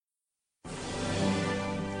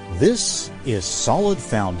This is Solid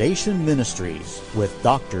Foundation Ministries with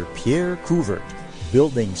Dr. Pierre Couvert,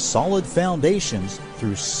 building solid foundations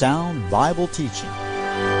through sound Bible teaching.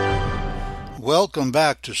 Welcome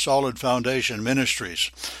back to Solid Foundation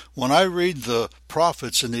Ministries. When I read the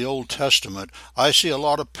prophets in the Old Testament, I see a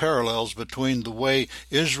lot of parallels between the way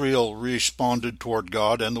Israel responded toward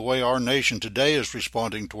God and the way our nation today is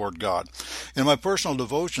responding toward God. In my personal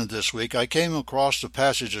devotion this week, I came across a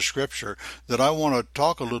passage of Scripture that I want to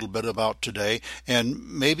talk a little bit about today and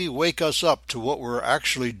maybe wake us up to what we're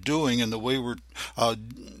actually doing and the way we're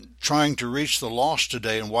trying to reach the lost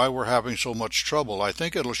today and why we're having so much trouble. I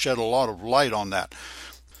think it'll shed a lot of light on that.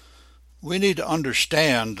 We need to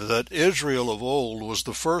understand that Israel of old was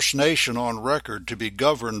the first nation on record to be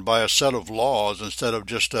governed by a set of laws instead of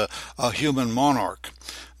just a human monarch.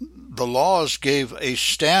 The laws gave a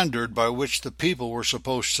standard by which the people were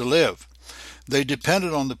supposed to live. They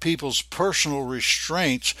depended on the people's personal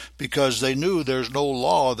restraints because they knew there's no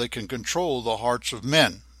law that can control the hearts of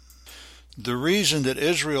men. The reason that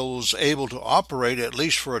Israel was able to operate, at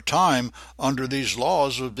least for a time, under these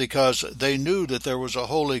laws was because they knew that there was a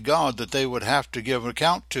holy God that they would have to give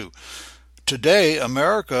account to. Today,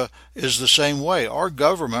 America is the same way. Our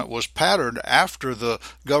government was patterned after the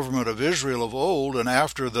government of Israel of old and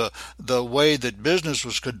after the way that business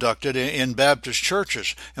was conducted in Baptist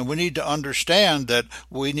churches. And we need to understand that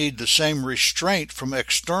we need the same restraint from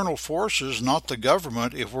external forces, not the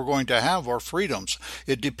government, if we're going to have our freedoms.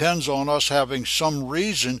 It depends on us having some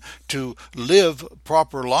reason to live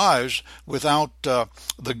proper lives without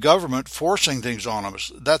the government forcing things on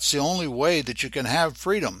us. That's the only way that you can have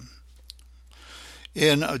freedom.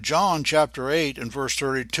 In John chapter 8 and verse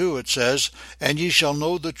 32 it says, "And ye shall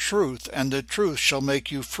know the truth, and the truth shall make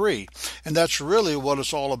you free." And that's really what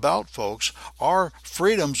it's all about, folks. Our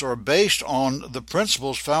freedoms are based on the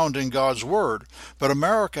principles found in God's Word. But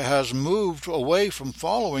America has moved away from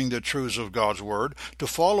following the truths of God's Word to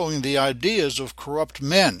following the ideas of corrupt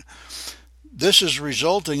men. This is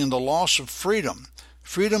resulting in the loss of freedom.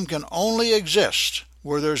 Freedom can only exist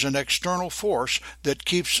where there's an external force that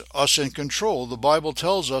keeps us in control. The Bible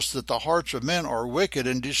tells us that the hearts of men are wicked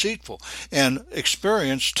and deceitful, and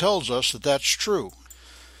experience tells us that that's true.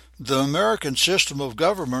 The American system of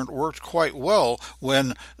government worked quite well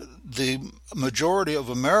when the majority of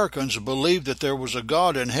Americans believed that there was a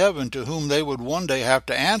God in heaven to whom they would one day have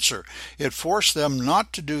to answer. It forced them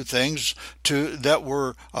not to do things that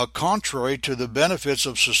were contrary to the benefits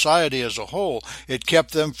of society as a whole. It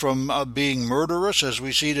kept them from being murderous, as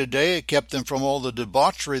we see today. It kept them from all the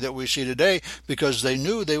debauchery that we see today because they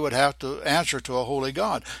knew they would have to answer to a holy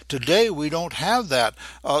God. Today we don't have that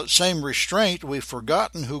same restraint. We've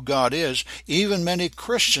forgotten who God is. Even many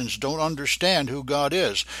Christians don't understand who God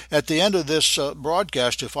is. At the end of this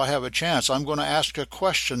broadcast, if I have a chance, I'm going to ask a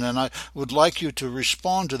question, and I would like you to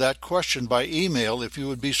respond to that question by email if you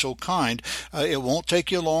would be so kind. It won't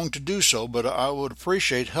take you long to do so, but I would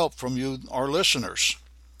appreciate help from you, our listeners.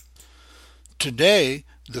 Today,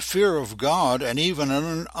 the fear of God and even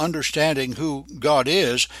an understanding who God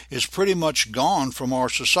is pretty much gone from our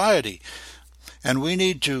society. And we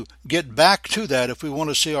need to get back to that if we want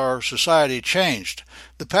to see our society changed.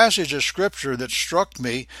 The passage of Scripture that struck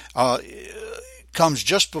me comes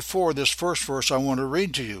just before this first verse I want to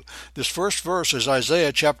read to you. This first verse is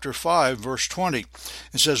Isaiah chapter 5, verse 20.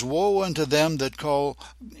 It says, "Woe unto them that call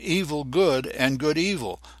evil good and good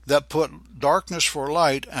evil, that put darkness for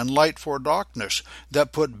light and light for darkness,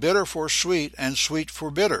 that put bitter for sweet and sweet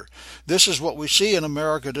for bitter." This is what we see in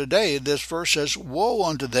America today. This verse says, "Woe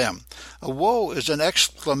unto them." A woe is an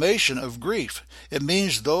exclamation of grief. It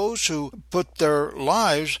means those who put their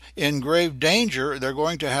lives in grave danger, they're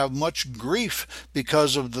going to have much grief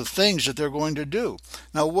because of the things that they're going to do.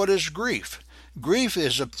 Now, what is grief? Grief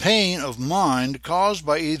is a pain of mind caused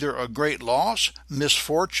by either a great loss,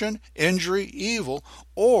 misfortune, injury, evil,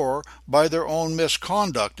 or by their own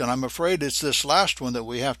misconduct. And I'm afraid it's this last one that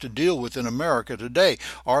we have to deal with in America today.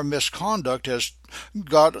 Our misconduct has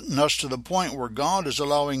gotten us to the point where God is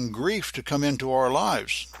allowing grief to come into our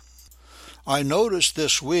lives. I noticed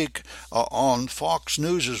this week on Fox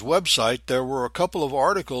News' website there were a couple of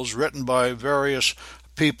articles written by various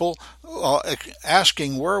people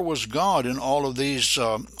asking where was God in all of these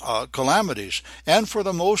calamities. And for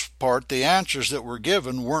the most part, the answers that were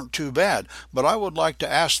given weren't too bad. But I would like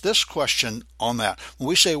to ask this question on that. When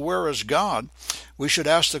we say, where is God? We should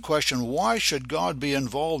ask the question, why should God be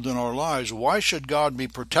involved in our lives? Why should God be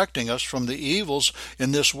protecting us from the evils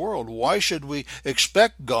in this world? Why should we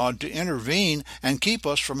expect God to intervene and keep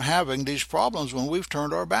us from having these problems when we've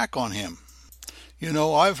turned our back on Him? You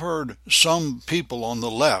know, I've heard some people on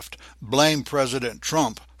the left blame President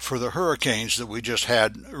Trump for the hurricanes that we just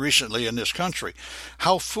had recently in this country.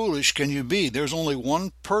 How foolish can you be? There's only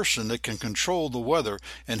one person that can control the weather,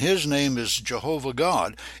 and his name is Jehovah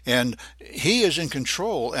God, and he is in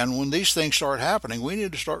control. And when these things start happening, we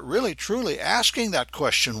need to start really truly asking that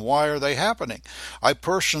question, why are they happening? I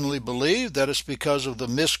personally believe that it's because of the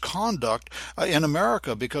misconduct in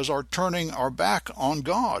America, because our turning our back on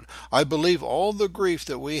God. I believe all the grief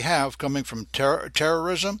that we have coming from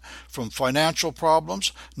terrorism, from financial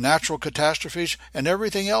problems, natural catastrophes, and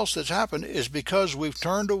everything else that's happened is because we've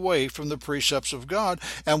turned away from the precepts of God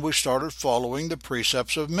and we've started following the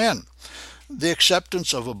precepts of men. The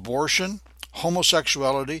acceptance of abortion,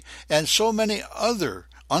 homosexuality, and so many other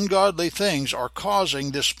ungodly things are causing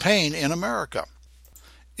this pain in America.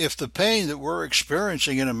 If the pain that we're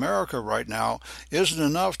experiencing in America right now isn't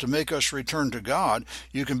enough to make us return to God,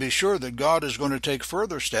 you can be sure that God is going to take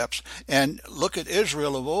further steps. And look at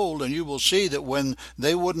Israel of old, and you will see that when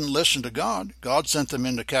they wouldn't listen to God, God sent them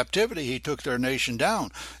into captivity. He took their nation down.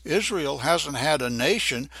 Israel hasn't had a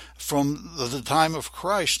nation from the time of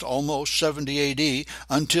Christ, almost 70 A.D.,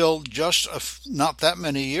 until just not that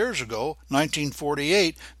many years ago,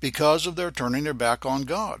 1948, because of their turning their back on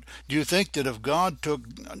God. Do you think that if God took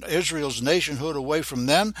Israel's nationhood away from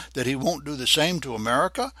them, that he won't do the same to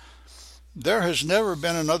America? There has never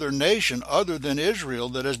been another nation other than Israel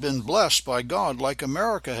that has been blessed by God like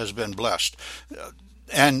America has been blessed.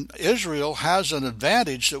 And Israel has an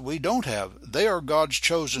advantage that we don't have. They are God's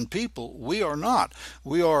chosen people. We are not.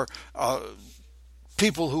 We are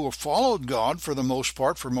people who have followed God for the most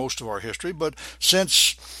part for most of our history, but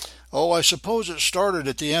since I suppose it started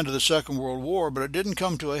at the end of the Second World War, but it didn't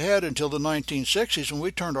come to a head until the 1960s when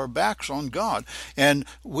we turned our backs on God. And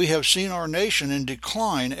we have seen our nation in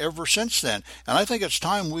decline ever since then. And I think it's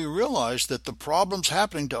time we realize that the problems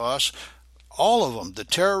happening to us, all of them, the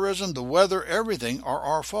terrorism, the weather, everything, are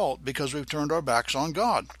our fault because we've turned our backs on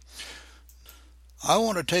God. I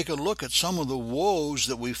want to take a look at some of the woes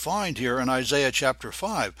that we find here in Isaiah chapter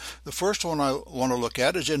 5. The first one I want to look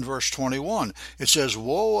at is in verse 21. It says,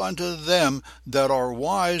 "Woe unto them that are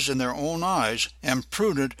wise in their own eyes and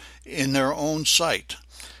prudent in their own sight."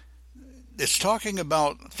 It's talking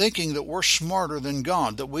about thinking that we're smarter than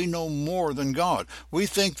God, that we know more than God. We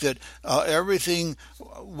think that everything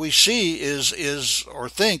we see is or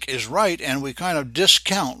think is right, and we kind of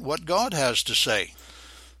discount what God has to say.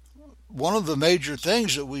 One of the major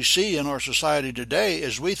things that we see in our society today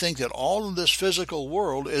is we think that all of this physical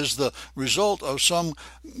world is the result of some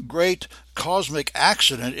great cosmic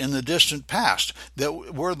accident in the distant past,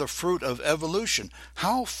 that we're the fruit of evolution.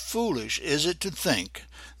 How foolish is it to think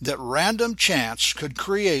that random chance could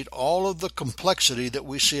create all of the complexity that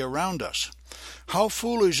we see around us? How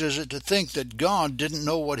foolish is it to think that God didn't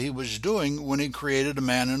know what he was doing when he created a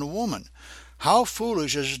man and a woman? How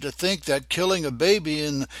foolish is it to think that killing a baby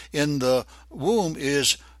in the womb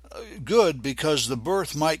is good because the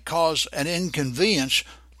birth might cause an inconvenience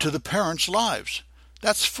to the parents' lives?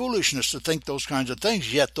 That's foolishness to think those kinds of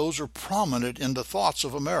things, yet those are prominent in the thoughts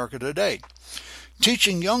of America today.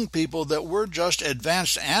 Teaching young people that we're just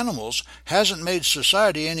advanced animals hasn't made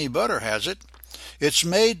society any better, has it? It's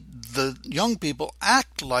made the young people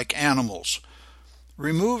act like animals.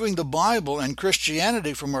 Removing the Bible and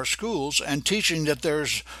Christianity from our schools and teaching that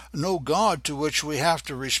there's no God to which we have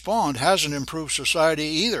to respond hasn't improved society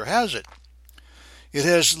either, has it? It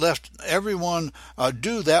has left everyone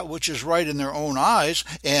do that which is right in their own eyes,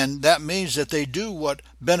 and that means that they do what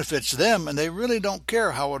benefits them, and they really don't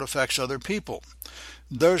care how it affects other people.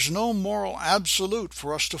 There's no moral absolute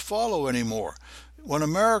for us to follow anymore. When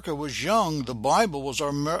America was young, the Bible was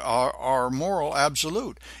our moral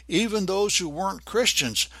absolute. Even those who weren't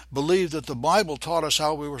Christians believed that the Bible taught us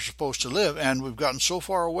how we were supposed to live, and we've gotten so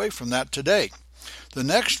far away from that today. The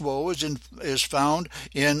next woe is found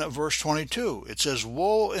in verse 22. It says,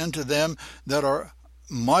 "Woe unto them that are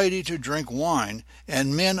mighty to drink wine,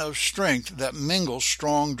 and men of strength that mingle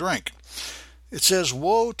strong drink." It says,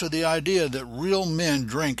 woe to the idea that real men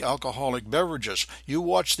drink alcoholic beverages. You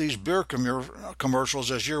watch these beer commercials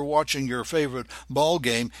as you're watching your favorite ball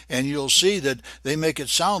game, and you'll see that they make it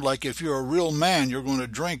sound like if you're a real man, you're going to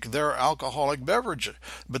drink their alcoholic beverages.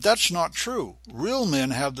 But that's not true. Real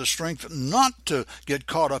men have the strength not to get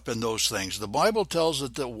caught up in those things. The Bible tells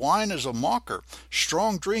us that wine is a mocker.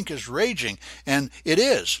 Strong drink is raging, and it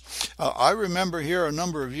is. I remember here a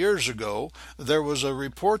number of years ago, there was a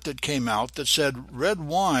report that came out that said red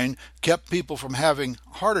wine kept people from having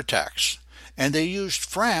heart attacks. And they used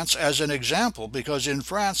France as an example because in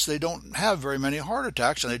France they don't have very many heart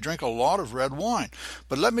attacks and they drink a lot of red wine.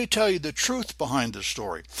 But let me tell you the truth behind the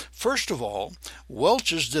story. First of all,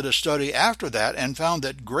 Welch's did a study after that and found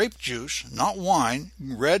that grape juice, not wine,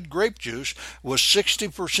 red grape juice, was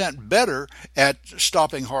 60% better at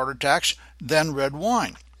stopping heart attacks than red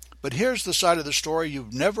wine. But here's the side of the story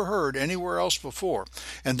you've never heard anywhere else before,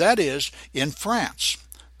 and that is in France.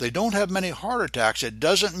 They don't have many heart attacks. It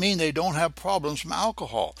doesn't mean they don't have problems from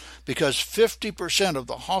alcohol, because 50% of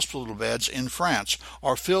the hospital beds in France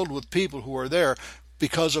are filled with people who are there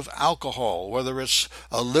because of alcohol, whether it's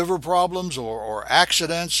liver problems or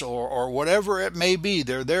accidents or whatever it may be.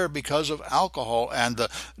 They're there because of alcohol and the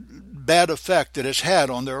bad effect that it's had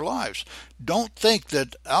on their lives. Don't think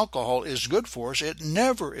that alcohol is good for us. It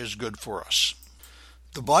never is good for us.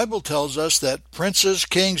 The Bible tells us that princes,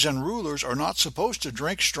 kings, and rulers are not supposed to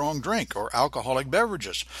drink strong drink or alcoholic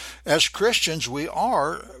beverages. As Christians, we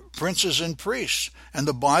are princes and priests, and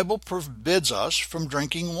the Bible forbids us from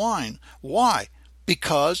drinking wine. Why?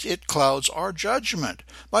 Because it clouds our judgment.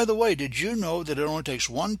 By the way, did you know that it only takes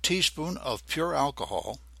 1 teaspoon of pure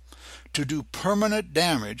alcohol to do permanent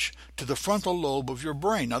damage to the frontal lobe of your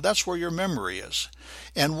brain? Now, that's where your memory is.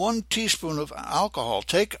 And 1 teaspoon of alcohol,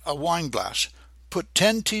 take a wine glass, put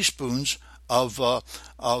 10 teaspoons of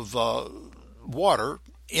water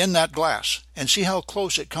in that glass and see how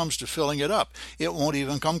close it comes to filling it up. It won't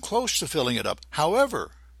even come close to filling it up.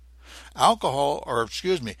 However,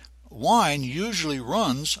 wine usually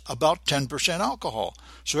runs about 10% alcohol.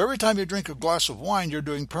 So every time you drink a glass of wine, you're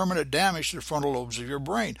doing permanent damage to the frontal lobes of your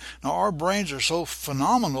brain. Now, our brains are so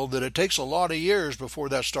phenomenal that it takes a lot of years before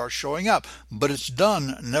that starts showing up, but it's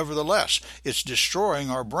done nevertheless. It's destroying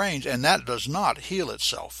our brains, and that does not heal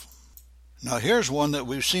itself. Now, here's one that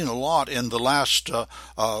we've seen a lot in the last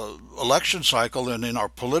election cycle and in our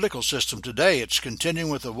political system today. It's continuing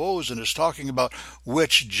with the woes, and it's talking about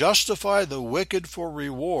which justify the wicked for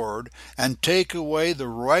reward and take away the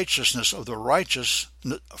righteousness of the righteous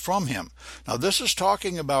from him. Now, this is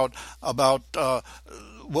talking about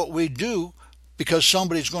what we do because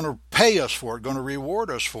somebody's going to pay us for it, going to reward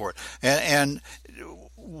us for it. And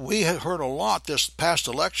we have heard a lot this past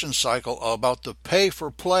election cycle about the pay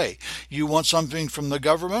for play. You want something from the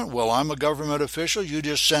government? Well, I'm a government official. You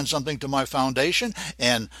just send something to my foundation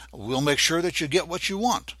and we'll make sure that you get what you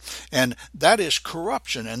want. And that is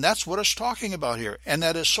corruption, and that's what it's talking about here. And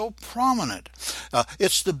that is so prominent.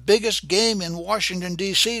 It's the biggest game in Washington,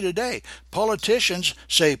 D.C. today. Politicians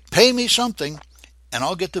say, pay me something and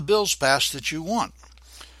I'll get the bills passed that you want.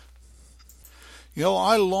 You know,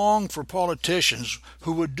 I long for politicians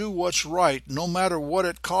who would do what's right no matter what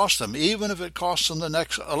it costs them, even if it costs them the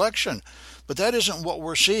next election. But that isn't what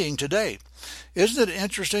we're seeing today. Isn't it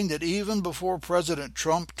interesting that even before President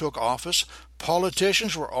Trump took office,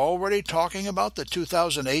 politicians were already talking about the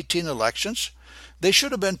 2018 elections? They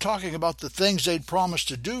should have been talking about the things they'd promised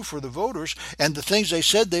to do for the voters and the things they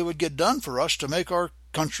said they would get done for us to make our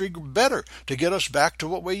country better, to get us back to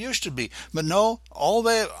what we used to be. But no, all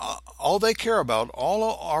they care about, all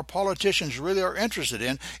our politicians really are interested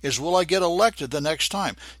in, is will I get elected the next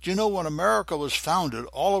time? Do you know when America was founded,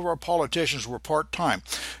 all of our politicians were part-time.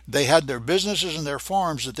 They had their businesses and their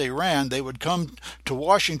farms that they ran. They would come to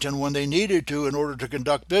Washington when they needed to in order to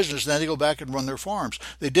conduct business, and then they go back and run their farms.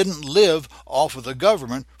 They didn't live off of the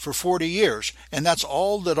government for 40 years, and that's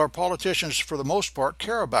all that our politicians, for the most part,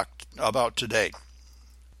 care about today.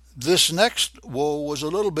 This next woe was a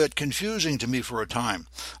little bit confusing to me for a time,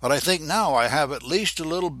 but I think now I have at least a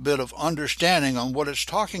little bit of understanding on what it's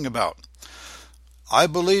talking about. I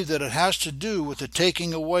believe that it has to do with the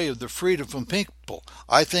taking away of the freedom from people.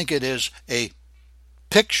 I think it is a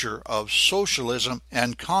picture of socialism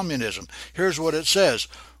and communism. Here's what it says: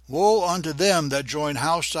 Woe unto them that join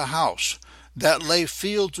house to house, that lay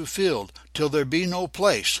field to field, till there be no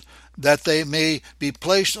place, that they may be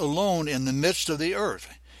placed alone in the midst of the earth.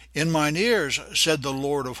 In mine ears, said the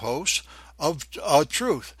Lord of hosts, of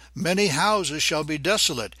truth, many houses shall be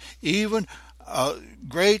desolate, even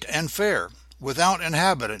great and fair, without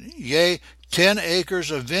inhabitant. Yea, 10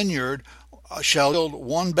 acres of vineyard shall yield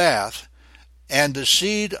 1 bath, and the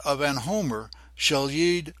seed of an homer shall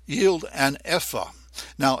yield an ephah.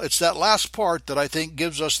 Now, it's that last part that I think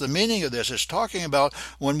gives us the meaning of this. It's talking about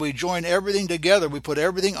when we join everything together, we put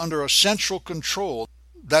everything under a central control.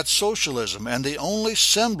 That's socialism, and the only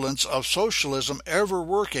semblance of socialism ever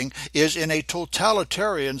working is in a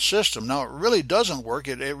totalitarian system. Now, it really doesn't work.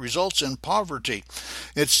 It results in poverty.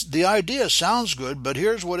 The idea sounds good, but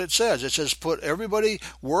here's what it says. It says everybody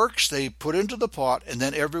works, they put into the pot, and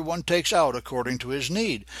then everyone takes out according to his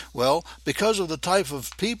need. Well, because of the type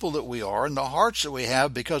of people that we are and the hearts that we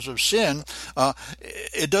have because of sin,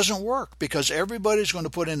 it doesn't work, because everybody's going to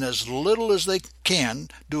put in as little as they can,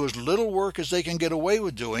 do as little work as they can get away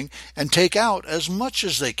with doing, and take out as much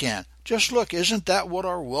as they can. Just look, isn't that what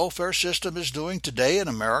our welfare system is doing today in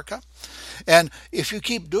America? And if you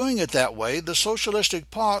keep doing it that way, the socialistic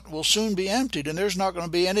pot will soon be emptied, and there's not going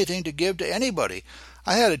to be anything to give to anybody.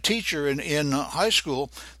 I had a teacher in high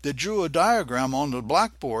school that drew a diagram on the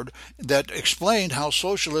blackboard that explained how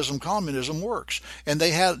socialism, communism works. And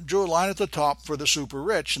they drew a line at the top for the super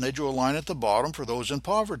rich, and they drew a line at the bottom for those in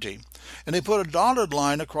poverty. And they put a dotted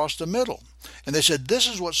line across the middle. And they said, this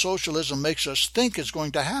is what socialism makes us think is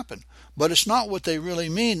going to happen. But it's not what they really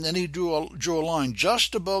mean. Then he drew a line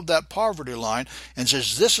just above that poverty line and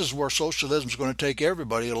says, this is where socialism is going to take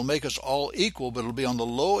everybody. It'll make us all equal, but it'll be on the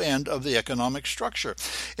low end of the economic structure.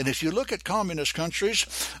 And if you look at communist countries,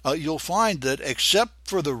 you'll find that except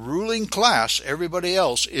for the ruling class, everybody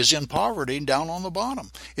else is in poverty down on the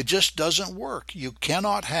bottom. It just doesn't work. You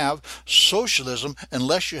cannot have socialism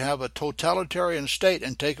unless you have a totalitarian state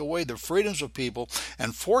and take away the freedoms of people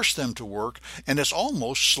and force them to work. And it's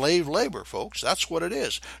almost slave labor, folks. That's what it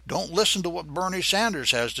is. Don't listen to what Bernie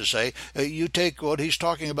Sanders has to say. You take what he's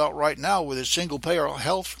talking about right now with his single-payer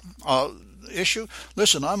health issue.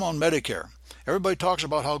 Listen, I'm on Medicare. Everybody talks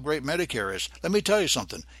about how great Medicare is. Let me tell you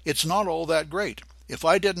something. It's not all that great. If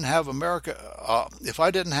I didn't have a Medicare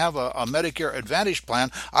Advantage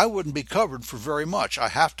plan, I wouldn't be covered for very much. I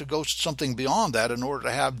have to go something beyond that in order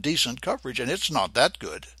to have decent coverage, and it's not that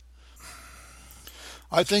good.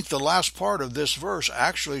 I think the last part of this verse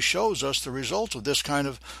actually shows us the results of this kind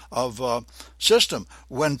of system.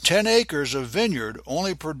 When 10 acres of vineyard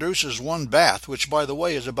only produces one bath, which by the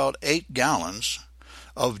way is about 8 gallons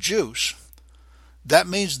of juice, that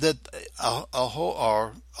means that a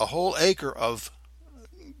whole acre of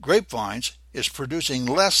grapevines is producing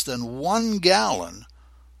less than 1 gallon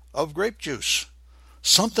of grape juice.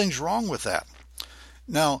 Something's wrong with that.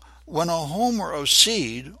 Now, when a homer of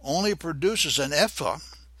seed only produces an ephah,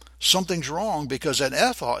 something's wrong, because an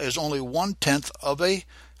ephah is only 1/10 of a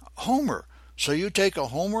homer. So you take a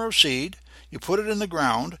homer of seed, you put it in the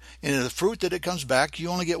ground, and the fruit that it comes back, you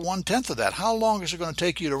only get 1/10 of that. How long is it going to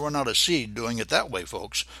take you to run out of seed doing it that way,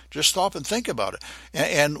 folks? Just stop and think about it.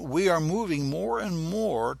 And we are moving more and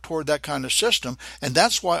more toward that kind of system, and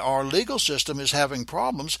that's why our legal system is having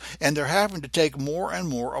problems, and they're having to take more and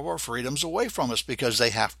more of our freedoms away from us because they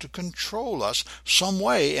have to control us some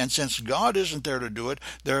way. And since God isn't there to do it,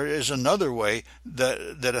 there is another way that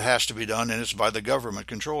it has to be done, and it's by the government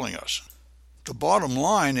controlling us. The bottom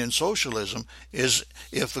line in socialism is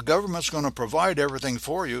if the government's going to provide everything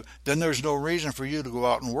for you, then there's no reason for you to go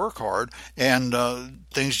out and work hard, and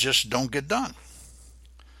things just don't get done.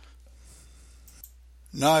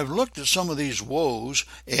 Now, I've looked at some of these woes,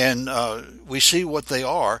 and we see what they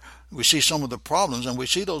are. We see some of the problems, and we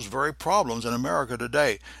see those very problems in America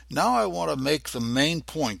today. Now I want to make the main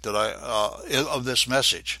point that of this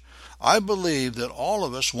message. I believe that all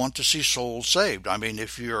of us want to see souls saved. I mean,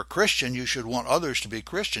 if you're a Christian, you should want others to be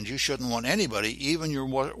Christians. You shouldn't want anybody, even your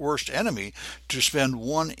worst enemy, to spend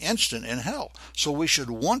one instant in hell. So we should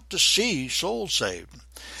want to see souls saved.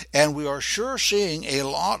 And we are sure seeing a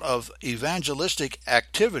lot of evangelistic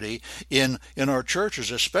activity in our churches,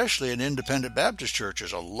 especially in independent Baptist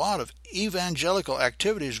churches. A lot of evangelical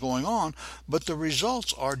activities going on, but the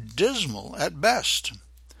results are dismal at best.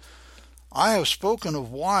 I have spoken of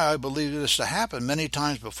why I believe this to happen many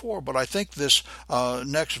times before, but I think this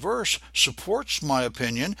next verse supports my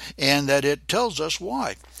opinion, and that it tells us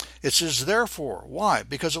why. It says, therefore. Why?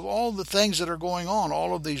 Because of all the things that are going on,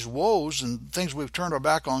 all of these woes and things we've turned our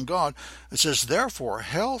back on God. It says, therefore,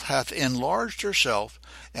 hell hath enlarged herself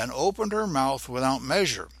and opened her mouth without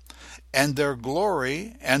measure, and their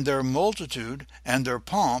glory and their multitude and their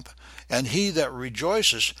pomp, and he that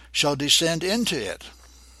rejoices shall descend into it.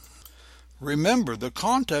 Remember, the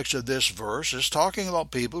context of this verse is talking about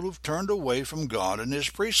people who've turned away from God and His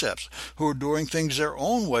precepts, who are doing things their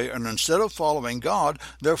own way, and instead of following God,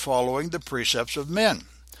 they're following the precepts of men.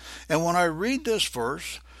 And when I read this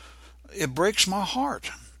verse, it breaks my heart.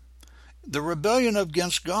 The rebellion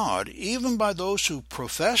against God, even by those who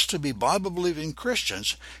profess to be Bible-believing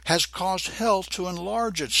Christians, has caused hell to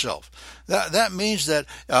enlarge itself. That means that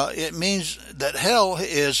hell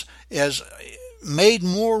has made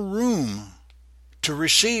more room to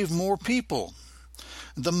receive more people.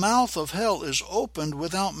 The mouth of hell is opened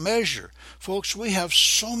without measure. Folks, we have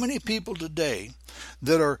so many people today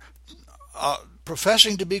that are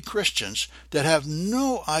professing to be Christians that have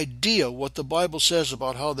no idea what the Bible says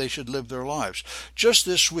about how they should live their lives. Just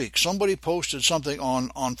this week, somebody posted something on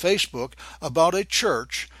Facebook about a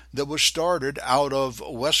church that was started out of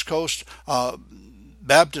West Coast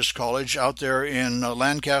Baptist College out there in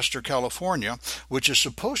Lancaster, California, which is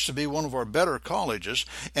supposed to be one of our better colleges,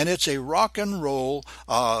 and it's a rock and roll,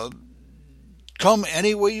 come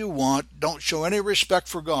any way you want, don't show any respect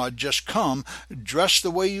for God, just come, dress the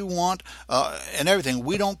way you want, and everything.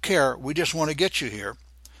 We don't care, we just want to get you here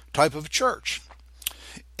type of church.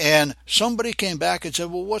 And somebody came back and said,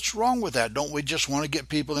 well, what's wrong with that? Don't we just want to get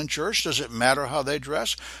people in church? Does it matter how they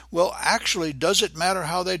dress? Well, actually, does it matter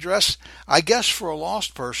how they dress? I guess for a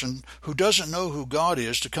lost person who doesn't know who God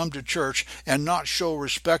is to come to church and not show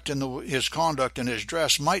respect in his conduct and his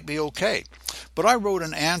dress might be okay. But I wrote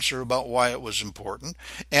an answer about why it was important.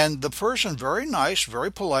 And the person, very nice,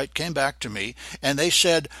 very polite, came back to me and they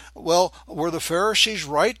said, well, were the Pharisees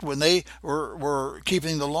right when they were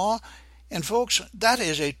keeping the law? And folks, that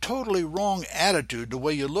is a totally wrong attitude, the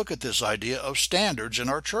way you look at this idea of standards in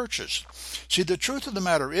our churches. See, the truth of the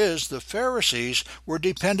matter is the Pharisees were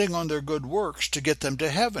depending on their good works to get them to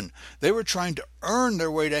heaven. They were trying to earn their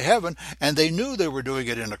way to heaven, and they knew they were doing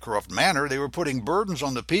it in a corrupt manner. They were putting burdens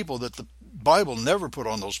on the people that the Bible never put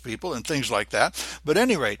on those people and things like that. But at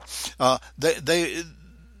any rate, they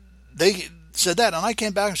said that, and I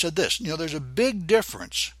came back and said this. There's a big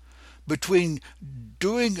difference between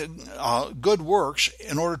doing good works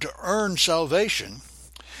in order to earn salvation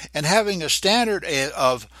and having a standard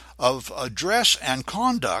of dress and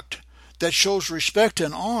conduct that shows respect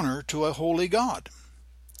and honor to a holy God.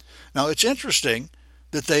 Now, it's interesting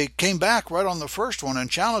that they came back right on the first one and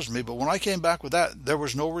challenged me, but when I came back with that, there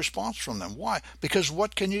was no response from them. Why? Because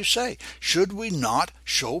what can you say? Should we not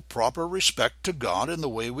show proper respect to God in the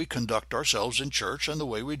way we conduct ourselves in church and the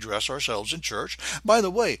way we dress ourselves in church? By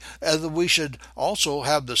the way, we should also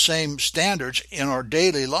have the same standards in our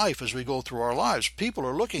daily life as we go through our lives. People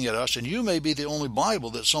are looking at us, and you may be the only Bible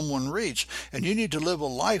that someone reads, and you need to live a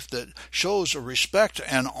life that shows a respect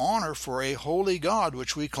and honor for a holy God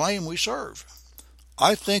which we claim we serve.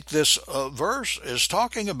 I think this verse is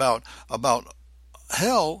talking about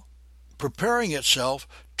hell preparing itself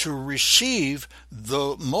to receive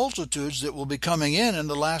the multitudes that will be coming in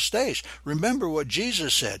the last days. Remember what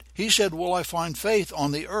Jesus said. He said, will I find faith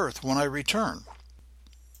on the earth when I return?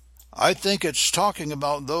 I think it's talking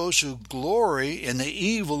about those who glory in the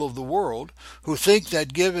evil of the world, who think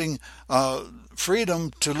that giving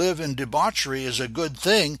freedom to live in debauchery is a good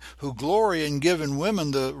thing, who glory in giving women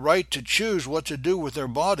the right to choose what to do with their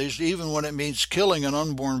bodies, even when it means killing an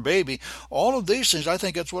unborn baby. All of these things, I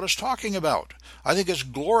think that's what it's talking about. I think it's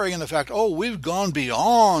glorying in the fact, we've gone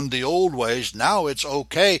beyond the old ways. Now it's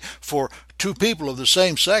okay for two people of the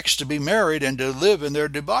same sex to be married and to live in their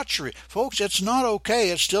debauchery. Folks, it's not okay.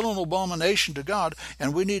 It's still an abomination to God,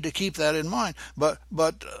 and we need to keep that in mind.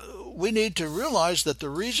 But we need to realize that the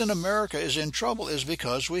reason America is in trouble is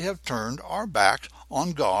because we have turned our back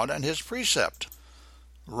on God and His precept.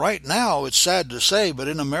 Right now, it's sad to say, but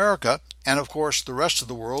in America, and of course the rest of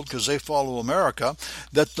the world, because they follow America,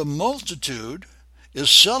 that the multitude is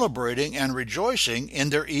celebrating and rejoicing in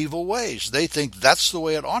their evil ways. They think that's the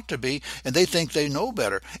way it ought to be, and they think they know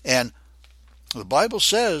better. And the Bible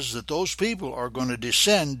says that those people are going to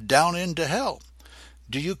descend down into hell.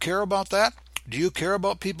 Do you care about that? Do you care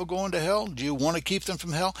about people going to hell? Do you want to keep them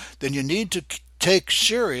from hell? Then you need to take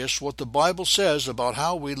serious what the Bible says about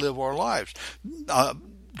how we live our lives.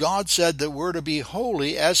 God said that we're to be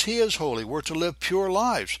holy as He is holy. We're to live pure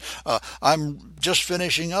lives. I'm just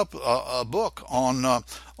finishing up a book on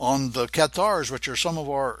the Cathars, which are some of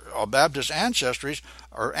our Baptist ancestors.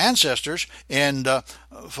 And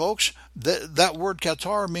folks, that word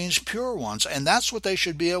Cathar means pure ones, and that's what they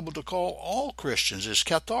should be able to call all Christians, is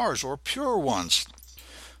Cathars, or pure ones.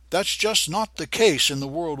 That's just not the case in the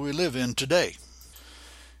world we live in today.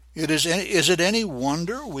 Is it any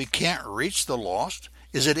wonder we can't reach the lost?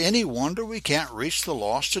 Is it any wonder we can't reach the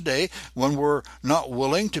lost today when we're not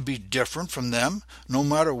willing to be different from them? No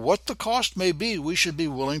matter what the cost may be, we should be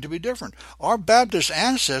willing to be different. Our Baptist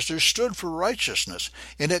ancestors stood for righteousness,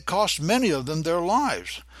 and it cost many of them their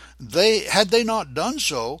lives. Had they not done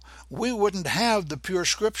so, we wouldn't have the pure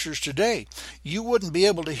scriptures today. You wouldn't be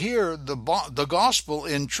able to hear the gospel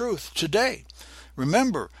in truth today.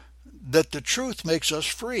 Remember, that the truth makes us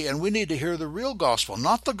free, and we need to hear the real gospel,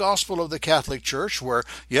 not the gospel of the Catholic Church where,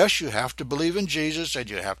 yes, you have to believe in Jesus, and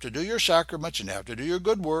you have to do your sacraments, and you have to do your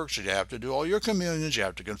good works, and you have to do all your communions, you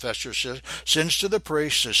have to confess your sins to the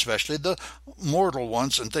priests, especially the mortal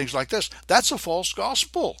ones, and things like this. That's a false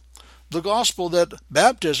gospel. The gospel that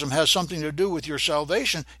baptism has something to do with your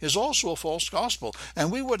salvation is also a false gospel.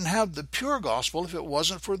 And we wouldn't have the pure gospel if it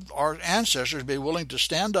wasn't for our ancestors to be willing to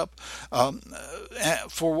stand up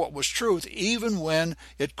for what was truth, even when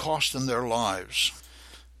it cost them their lives.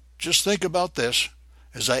 Just think about this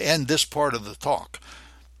as I end this part of the talk.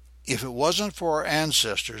 If it wasn't for our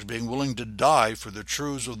ancestors being willing to die for the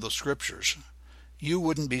truths of the Scriptures, you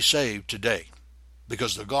wouldn't be saved today,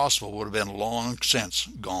 because the gospel would have been long since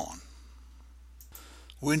gone.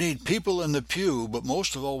 We need people in the pew, but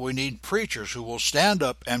most of all we need preachers who will stand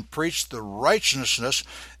up and preach the righteousness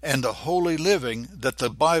and the holy living that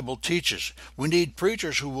the Bible teaches. We need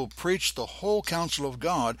preachers who will preach the whole counsel of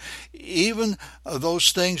God, even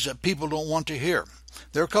those things that people don't want to hear.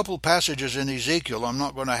 There are a couple of passages in Ezekiel. I'm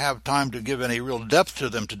not going to have time to give any real depth to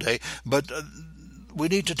them today, but we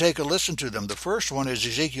need to take a listen to them. The first one is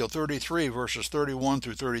Ezekiel 33, verses 31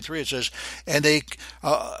 through 33. It says, And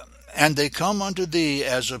they come unto thee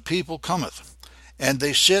as a people cometh, and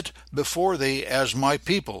they sit before thee as my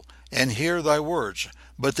people, and hear thy words,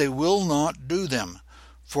 but they will not do them.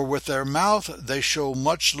 For with their mouth they show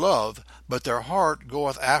much love, but their heart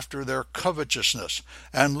goeth after their covetousness.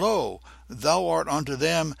 And lo, thou art unto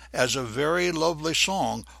them as a very lovely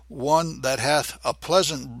song, one that hath a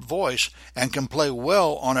pleasant voice, and can play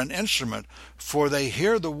well on an instrument. For they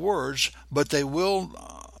hear the words, but they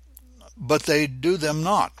do them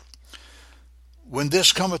not. When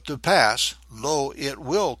this cometh to pass, lo, it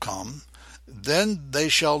will come, then they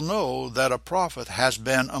shall know that a prophet has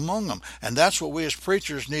been among them. And that's what we as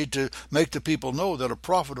preachers need to make the people know, that a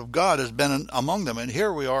prophet of God has been among them. And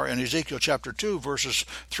here we are in Ezekiel chapter 2, verses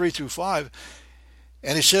 3 through 5.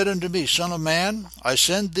 And he said unto me, Son of man, I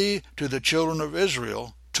send thee to the children of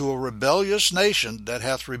Israel, to a rebellious nation that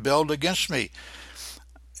hath rebelled against me.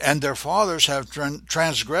 And their fathers have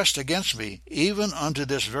transgressed against me, even unto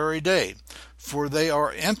this very day. For they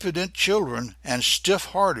are impudent children, and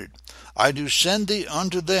stiff-hearted. I do send thee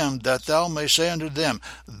unto them, that thou may say unto them,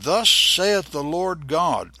 Thus saith the Lord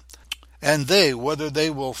God. And they, whether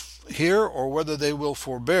they will hear or whether they will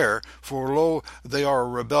forbear, for lo, they are a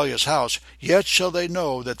rebellious house, yet shall they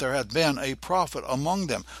know that there hath been a prophet among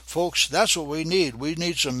them. Folks, that's what we need. We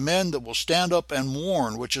need some men that will stand up and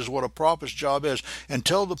warn, which is what a prophet's job is, and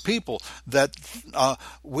tell the people that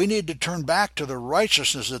we need to turn back to the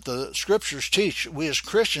righteousness that the Scriptures teach. We as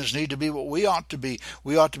Christians need to be what we ought to be.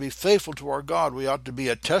 We ought to be faithful to our God. We ought to be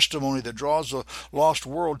a testimony that draws the lost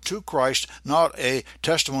world to Christ, not a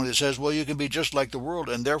testimony that says, well, you can be just like the world,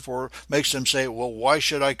 and therefore makes them say, well, why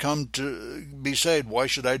should I come to be saved? Why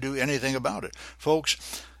should I do anything about it?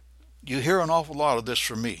 Folks, you hear an awful lot of this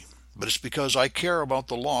from me, but it's because I care about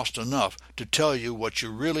the lost enough to tell you what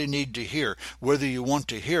you really need to hear, whether you want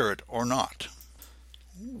to hear it or not.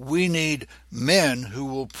 We need men who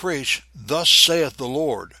will preach, Thus saith the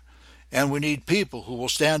Lord, and we need people who will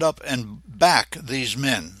stand up and back these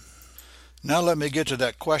men. Now let me get to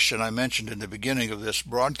that question I mentioned in the beginning of this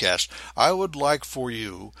broadcast. I would like for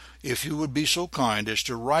you, if you would be so kind, as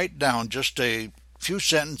to write down just a few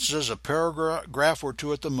sentences, a paragraph or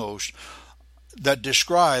two at the most, that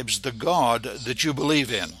describes the God that you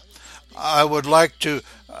believe in. I would like to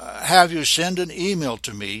have you send an email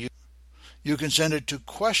to me. You can send it to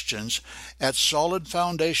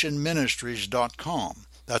questions@solidfoundationministries.com.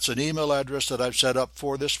 That's an email address that I've set up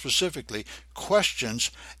for this specifically,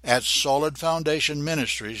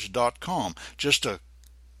 questions@solidfoundationministries.com. Just at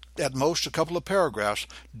most a couple of paragraphs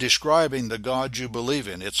describing the God you believe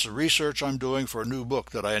in. It's the research I'm doing for a new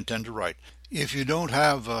book that I intend to write. If you don't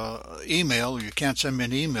have email, you can't send me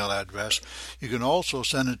an email address, you can also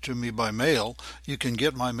send it to me by mail. You can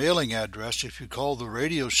get my mailing address if you call the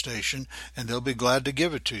radio station, and they'll be glad to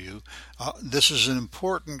give it to you. This is an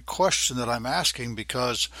important question that I'm asking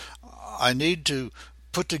because I need to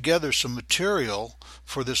put together some material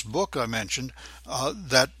for this book I mentioned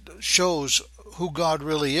that shows who God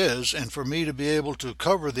really is, and for me to be able to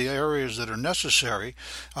cover the areas that are necessary,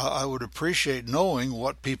 I would appreciate knowing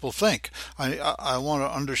what people think. I want to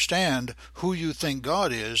understand who you think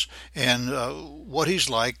God is and what He's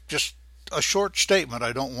like. Just a short statement.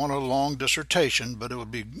 I don't want a long dissertation, but it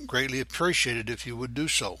would be greatly appreciated if you would do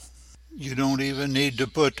so. You don't even need to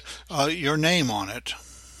put your name on it.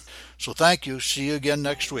 So thank you. See you again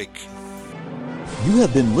next week. You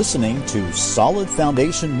have been listening to Solid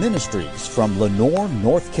Foundation Ministries from Lenoir,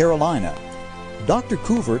 North Carolina. Dr.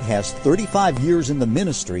 Couvert has 35 years in the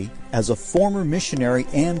ministry as a former missionary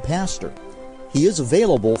and pastor. He is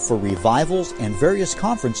available for revivals and various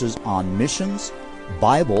conferences on missions,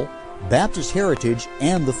 Bible, Baptist heritage,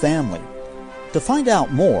 and the family. To find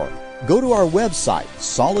out more, go to our website,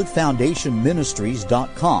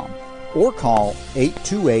 solidfoundationministries.com, or call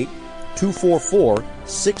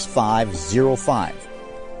 828-244-6505.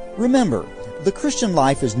 Remember, the Christian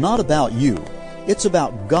life is not about you. It's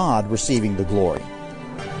about God receiving the glory.